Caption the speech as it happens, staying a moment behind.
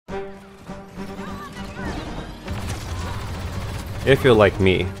If you're like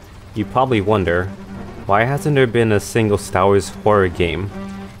me, you probably wonder, why hasn't there been a single Star Wars horror game?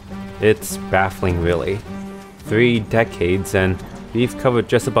 It's baffling really. 3 decades and we've covered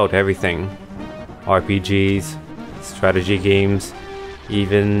just about everything. RPGs, strategy games,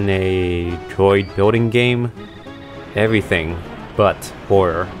 even a droid building game. Everything but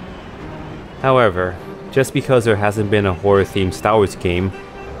horror. However, just because there hasn't been a horror-themed Star Wars game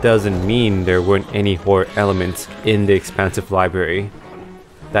doesn't mean there weren't any horror elements in the expansive library.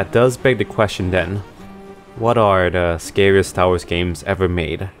 That does beg the question then, what are the scariest Star Wars games ever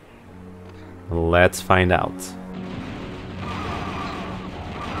made? Let's find out.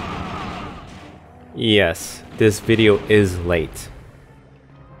 Yes, this video is late.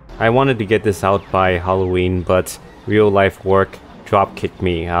 I wanted to get this out by Halloween, but real-life work drop-kicked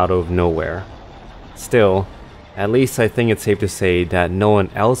me out of nowhere. Still, at least I think it's safe to say that no one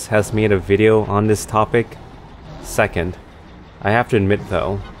else has made a video on this topic. Second, I have to admit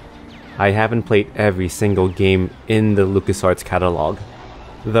though, I haven't played every single game in the LucasArts catalog,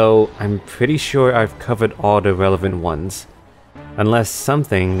 though I'm pretty sure I've covered all the relevant ones. Unless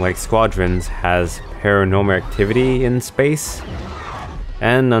something like Squadrons has paranormal activity in space.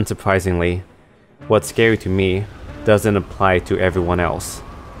 And unsurprisingly, what's scary to me doesn't apply to everyone else.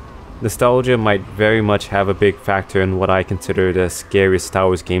 Nostalgia might very much have a big factor in what I consider the scariest Star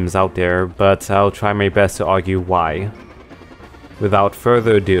Wars games out there, but I'll try my best to argue why. Without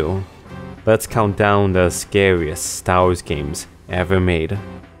further ado, let's count down the scariest Star Wars games ever made.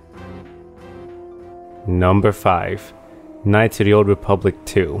 Number 5. Knights of the Old Republic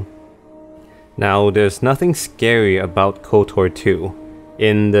 2. Now, there's nothing scary about KOTOR 2,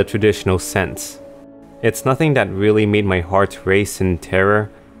 in the traditional sense. It's nothing that really made my heart race in terror,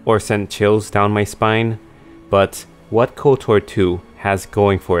 or sent chills down my spine, but what KOTOR 2 has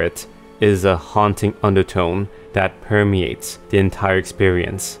going for it is a haunting undertone that permeates the entire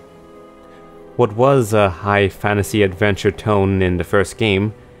experience. What was a high fantasy adventure tone in the first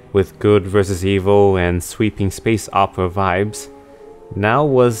game, with good versus evil and sweeping space opera vibes, now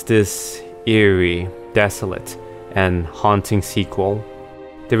was this eerie, desolate, and haunting sequel.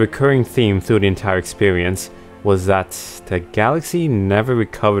 The recurring theme through the entire experience was that the galaxy never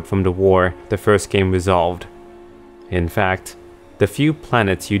recovered from the war the first game resolved. In fact, the few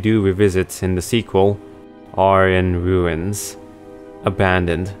planets you do revisit in the sequel are in ruins,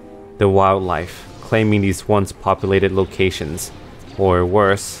 abandoned, the wildlife claiming these once populated locations, or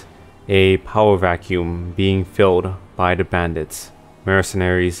worse, a power vacuum being filled by the bandits,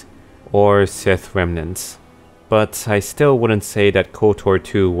 mercenaries, or Sith remnants. But I still wouldn't say that KOTOR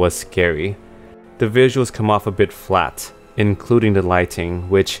 2 was scary. The visuals come off a bit flat, including the lighting,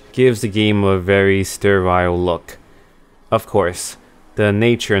 which gives the game a very sterile look. Of course, the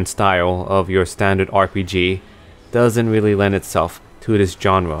nature and style of your standard RPG doesn't really lend itself to this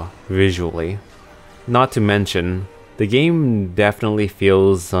genre visually. Not to mention, the game definitely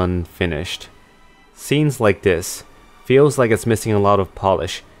feels unfinished. Scenes like this feels like it's missing a lot of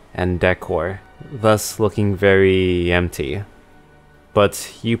polish and decor, thus looking very empty.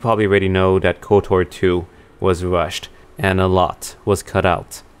 But you probably already know that KOTOR 2 was rushed, and a lot was cut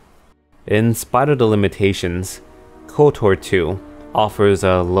out. In spite of the limitations, KOTOR 2 offers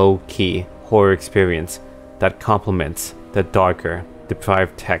a low-key horror experience that complements the darker,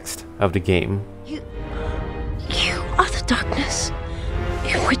 deprived text of the game. You are the darkness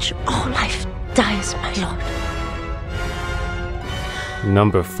in which all life dies, my lord.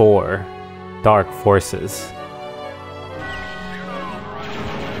 Number 4. Dark Forces.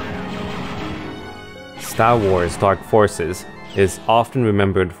 Star Wars Dark Forces is often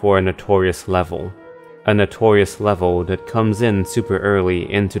remembered for a notorious level. A notorious level that comes in super early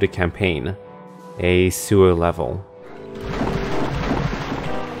into the campaign. A sewer level.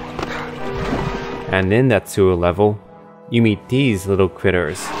 And in that sewer level, you meet these little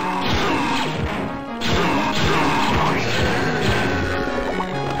critters.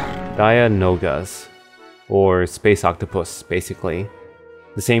 Dianogas, or space octopus basically.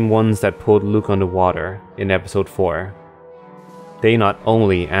 The same ones that pulled Luke underwater in episode 4. They not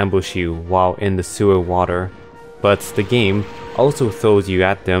only ambush you while in the sewer water, but the game also throws you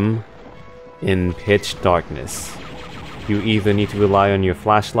at them in pitch darkness. You either need to rely on your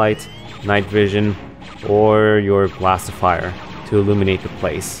flashlight, night vision, or your blast of fire to illuminate the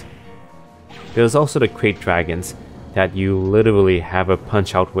place. There's also the crate dragons that you literally have a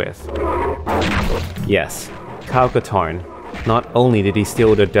punch out with. Yes, Kyle Katarn. Not only did he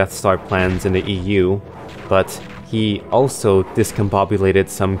steal the Death Star plans in the EU, but he also discombobulated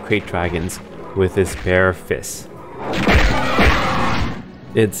some crate dragons with his bare fists.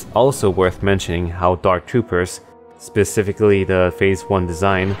 It's also worth mentioning how Dark Troopers, specifically the Phase 1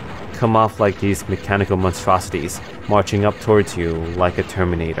 design, come off like these mechanical monstrosities, marching up towards you like a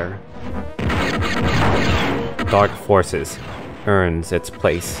Terminator. Dark Forces earns its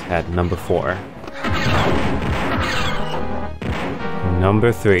place at number 4.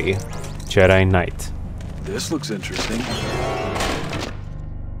 Number 3, Jedi Knight. This looks interesting.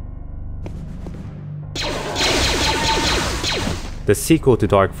 The sequel to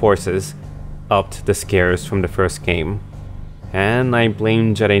Dark Forces upped the scares from the first game, and I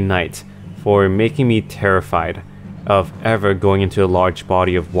blame Jedi Knight for making me terrified of ever going into a large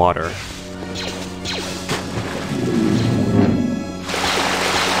body of water.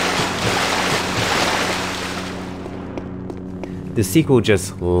 The sequel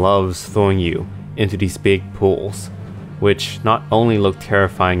just loves throwing you into these big pools, which not only look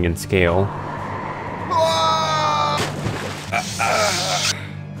terrifying in scale,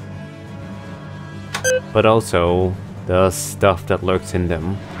 but also the stuff that lurks in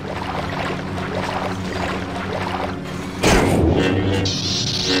them.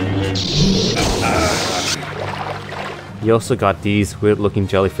 You also got these weird looking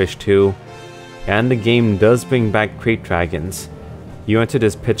jellyfish too, and the game does bring back crate dragons. You enter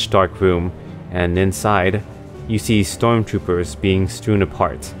this pitch dark room, and inside, you see stormtroopers being strewn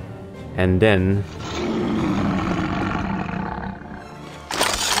apart. And then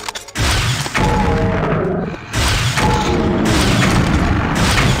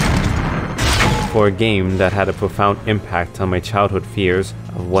for a game that had a profound impact on my childhood fears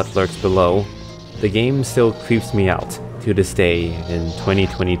of what lurks below, the game still creeps me out to this day in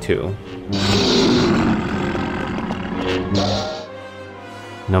 2022.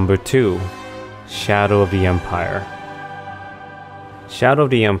 Number 2, Shadow of the Empire. Shadow of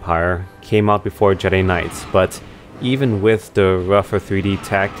the Empire came out before Jedi Knights, but even with the rougher 3D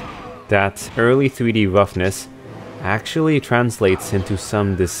tech, that early 3D roughness actually translates into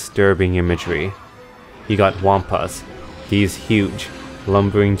some disturbing imagery. You got Wampas, these huge,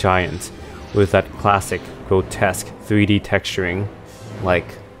 lumbering giants with that classic, grotesque 3D texturing. Like,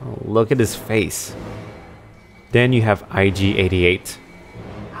 look at his face. Then you have IG-88.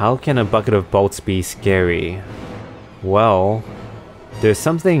 How can a bucket of bolts be scary? Well, there's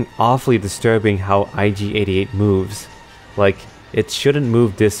something awfully disturbing how IG-88 moves. Like, it shouldn't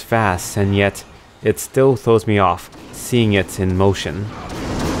move this fast, and yet it still throws me off seeing it in motion.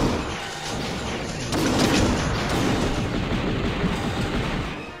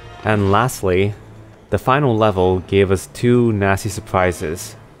 And lastly, the final level gave us 2 nasty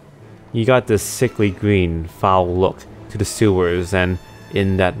surprises. You got this sickly green, foul look to the sewers, and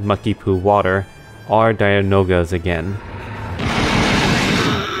in that mucky poo water are Dianogas again.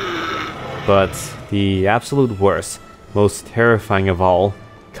 But the absolute worst, most terrifying of all,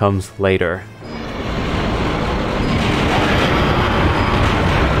 comes later.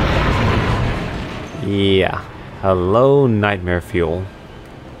 Yeah, hello nightmare fuel.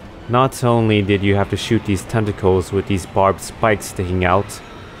 Not only did you have to shoot these tentacles with these barbed spikes sticking out,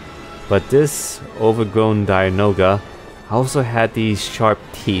 but this overgrown Dianoga also had these sharp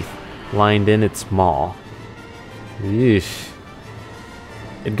teeth lined in its maw. Eesh.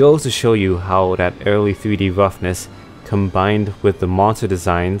 It goes to show you how that early 3D roughness combined with the monster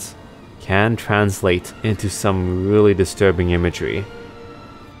designs can translate into some really disturbing imagery.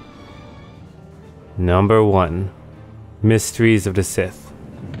 Number 1, Mysteries of the Sith.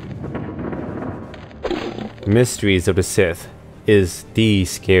 Mysteries of the Sith is the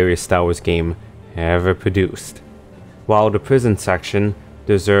scariest Star Wars game ever produced. While the prison section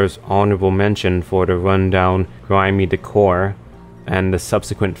deserves honorable mention for the rundown, grimy decor and the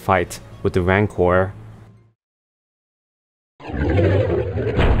subsequent fight with the Rancor,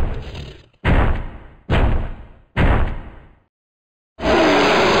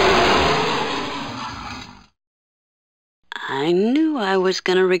 I knew I was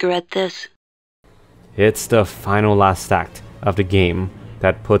gonna regret this. it's the final last act of the game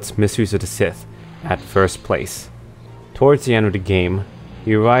that puts Mysteries of the Sith at first place. Towards the end of the game,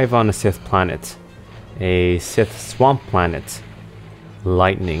 you arrive on a Sith planet, a Sith swamp planet.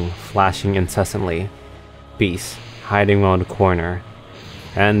 Lightning flashing incessantly, beasts hiding around the corner,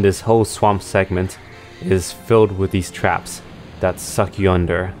 and this whole swamp segment is filled with these traps that suck you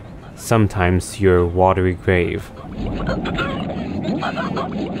under, sometimes to your watery grave.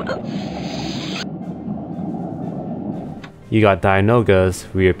 You got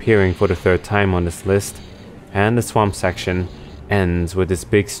Dianogas reappearing for the 3rd time on this list, and the swamp section ends with this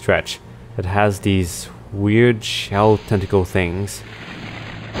big stretch that has these weird shell tentacle things.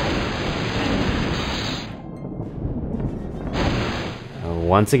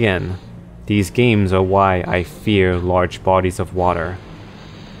 Once again, These games are why I fear large bodies of water.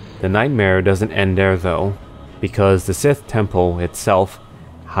 The nightmare doesn't end there though, because the Sith Temple itself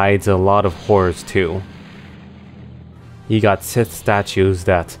hides a lot of horrors too. You got Sith statues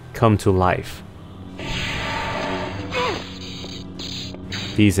that come to life.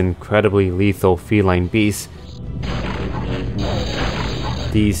 These incredibly lethal feline beasts.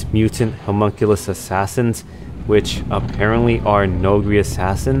 These mutant homunculus assassins, which apparently are Nogri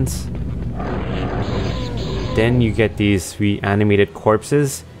assassins. Then you get these reanimated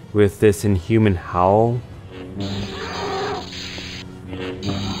corpses with this inhuman howl.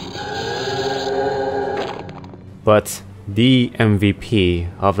 But the MVP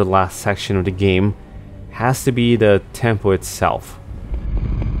of the last section of the game has to be the temple itself.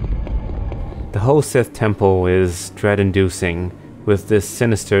 The whole Sith Temple is dread-inducing, with this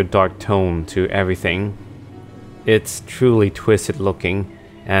sinister dark tone to everything. It's truly twisted looking,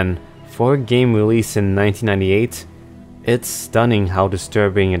 and for a game released in 1998, it's stunning how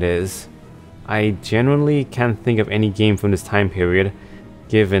disturbing it is. I genuinely can't think of any game from this time period,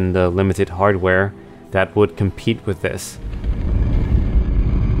 given the limited hardware, that would compete with this.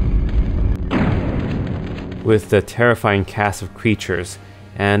 With the terrifying cast of creatures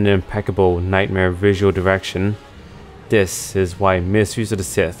and impeccable nightmare visual direction, this is why Mysteries of the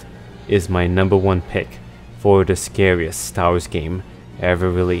Sith is my #1 pick for the scariest Star Wars game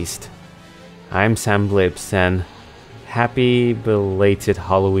ever released. I'm Sam Blips, and happy belated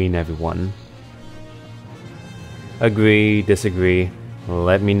Halloween, everyone. Agree, disagree,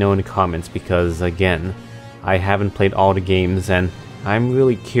 let me know in the comments, because again, I haven't played all the games and I'm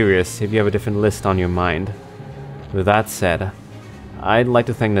really curious if you have a different list on your mind. With that said, I'd like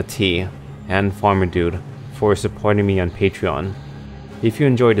to thank the T and Farmer Dude for supporting me on Patreon. If you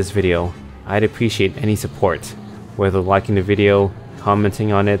enjoyed this video, I'd appreciate any support, whether liking the video,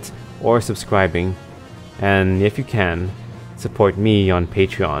 commenting on it, or subscribing. And if you can, support me on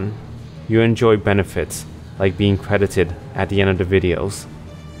Patreon. You enjoy benefits like being credited at the end of the videos.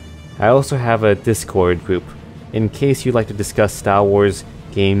 I also have a Discord group in case you'd like to discuss Star Wars,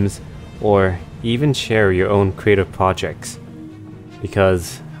 games, or even share your own creative projects,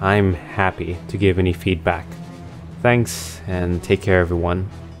 because I'm happy to give any feedback. Thanks, and take care everyone.